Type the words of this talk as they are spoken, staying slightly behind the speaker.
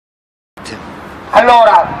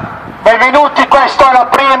Allora, benvenuti, questo è il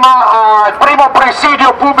primo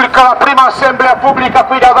presidio pubblico, la prima assemblea pubblica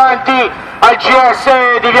qui davanti al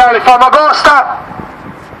GS di Viale Famagosta.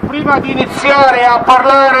 Prima di iniziare a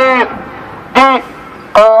parlare di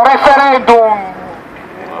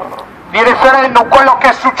referendum, quello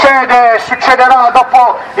che succederà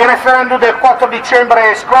dopo il referendum del 4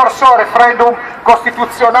 dicembre scorso, referendum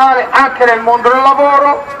costituzionale anche nel mondo del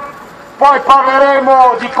lavoro. Poi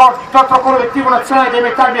parleremo di contratto collettivo nazionale dei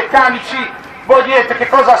metalmeccanici. Voi direte che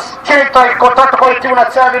cosa c'entra il contratto collettivo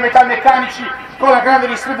nazionale dei metalmeccanici con la grande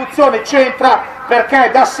distribuzione? C'entra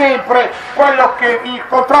perché da sempre quello che i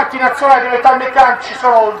contratti nazionali dei metalmeccanici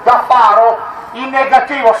sono da faro, in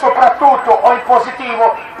negativo soprattutto o in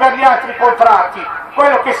positivo per gli altri contratti.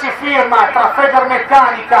 Quello che si firma tra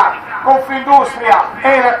Federmeccanica, Confindustria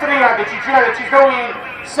e la triade CGIL e CISOIL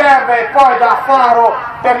serve poi da faro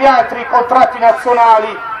per gli altri contratti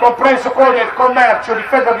nazionali, compreso quello del commercio di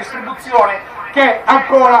Federdistribuzione, che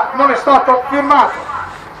ancora non è stato firmato.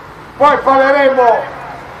 Poi parleremo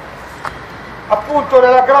appunto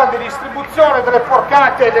della grande distribuzione, delle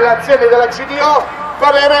porcate e delle aziende della CDO,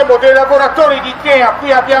 parleremo dei lavoratori di Ikea.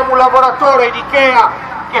 Qui abbiamo un lavoratore di Ikea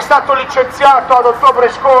che è stato licenziato ad ottobre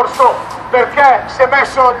scorso perché si è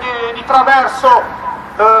messo di traverso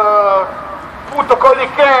appunto con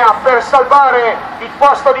l'Ikea per salvare il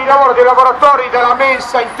posto di lavoro dei lavoratori della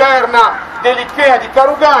mensa interna dell'Ikea di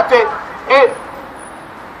Carugate. E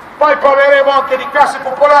poi parleremo anche di casse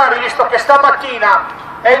popolari, visto che stamattina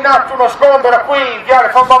è in atto uno sgombero qui in Viale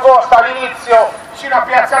Famagosta all'inizio vicino a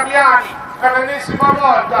Piazza Miani. Per l'ennesima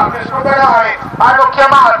volta per sgomberare hanno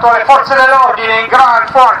chiamato le forze dell'ordine in gran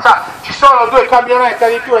forza, ci sono 2 camionette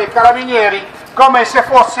di più dei carabinieri, come se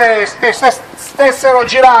stessero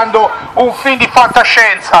girando un film di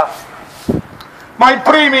fantascienza. Ma in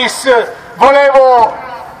primis volevo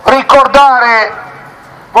ricordare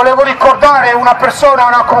una persona,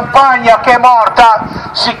 una compagna che è morta.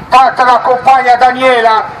 Si tratta della compagna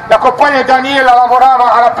Daniela. La compagna Daniela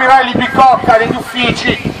lavorava alla Pirelli Bicocca negli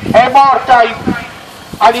uffici, è morta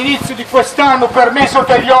all'inizio di quest'anno per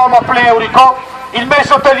mesotelioma pleurico. Il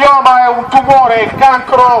mesotelioma è un tumore, il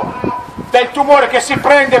cancro del tumore che si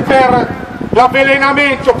prende per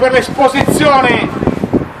l'avvelenamento, per l'esposizione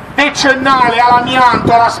decennale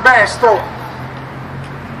all'amianto, all'asbesto.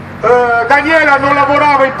 Daniela non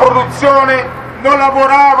lavorava in produzione, non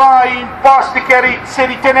lavorava in posti che si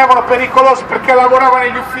ritenevano pericolosi perché lavorava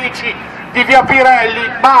negli uffici di via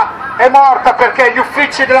Pirelli, ma è morta perché gli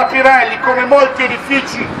uffici della Pirelli, come molti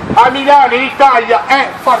edifici a Milano in Italia,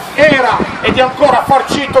 era ed è ancora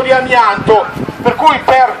farcito di amianto, per cui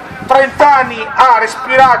per 30 anni ha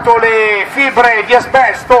respirato le fibre di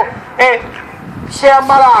asbesto e si è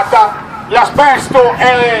ammalata. L'asbesto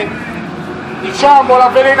è, diciamo,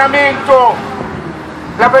 l'avvelenamento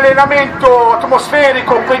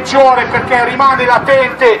atmosferico peggiore perché rimane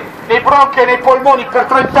latente nei bronchi e nei polmoni per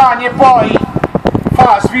 30 anni e poi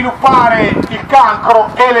fa sviluppare il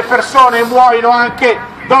cancro e le persone muoiono anche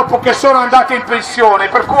dopo che sono andate in pensione.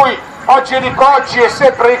 Per cui oggi e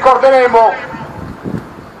sempre ricorderemo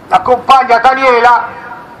la compagna Daniela.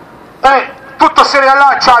 Tutto si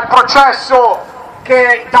riallaccia al processo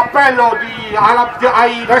d'appello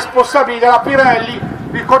ai responsabili della Pirelli.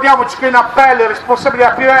 Ricordiamoci che in appello i responsabili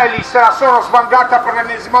della Pirelli se la sono svangata per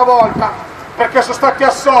l'ennesima volta perché sono stati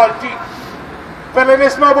assolti. Per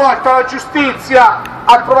l'ennesima volta la giustizia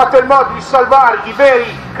ha trovato il modo di salvare i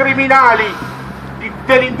veri criminali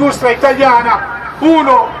dell'industria italiana.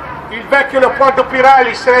 Uno, il vecchio Leopoldo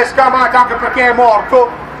Pirelli, se l'è scamata anche perché è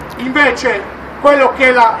morto. Invece quello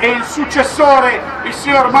che è il successore, il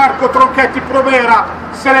signor Marco Tronchetti Provera,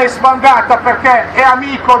 se l'è svangata perché è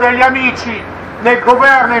amico degli amici nel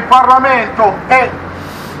governo e in Parlamento e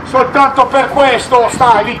soltanto per questo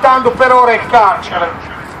sta evitando per ora il carcere.